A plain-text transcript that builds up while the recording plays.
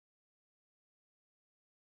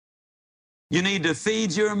You need to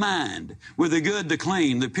feed your mind with the good, the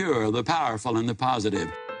clean, the pure, the powerful, and the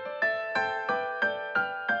positive.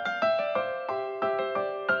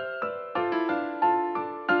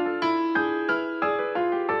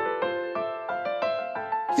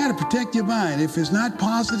 You got to protect your mind. If it's not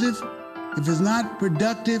positive, if it's not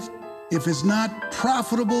productive, if it's not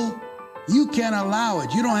profitable, you can't allow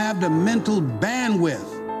it. You don't have the mental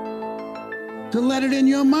bandwidth to let it in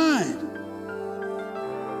your mind.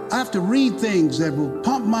 I have to read things that will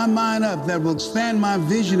pump my mind up, that will expand my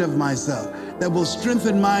vision of myself, that will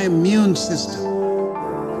strengthen my immune system.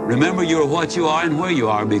 Remember, you're what you are and where you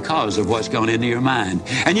are because of what's gone into your mind.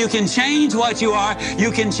 And you can change what you are,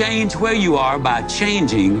 you can change where you are by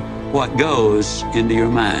changing what goes into your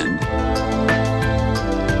mind.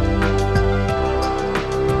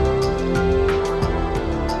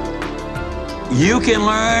 You can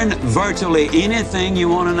learn virtually anything you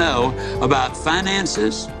want to know about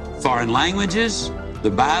finances, foreign languages,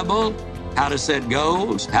 the Bible, how to set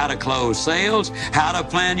goals, how to close sales, how to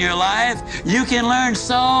plan your life. You can learn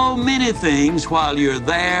so many things while you're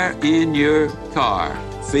there in your car.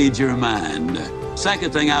 Feed your mind.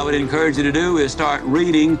 Second thing I would encourage you to do is start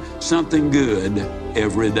reading something good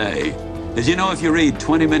every day. Did you know if you read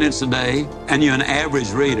 20 minutes a day and you're an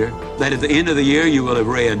average reader, that at the end of the year you will have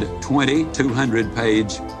read 20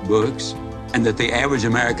 200-page books, and that the average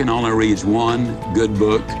American only reads one good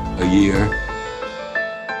book a year?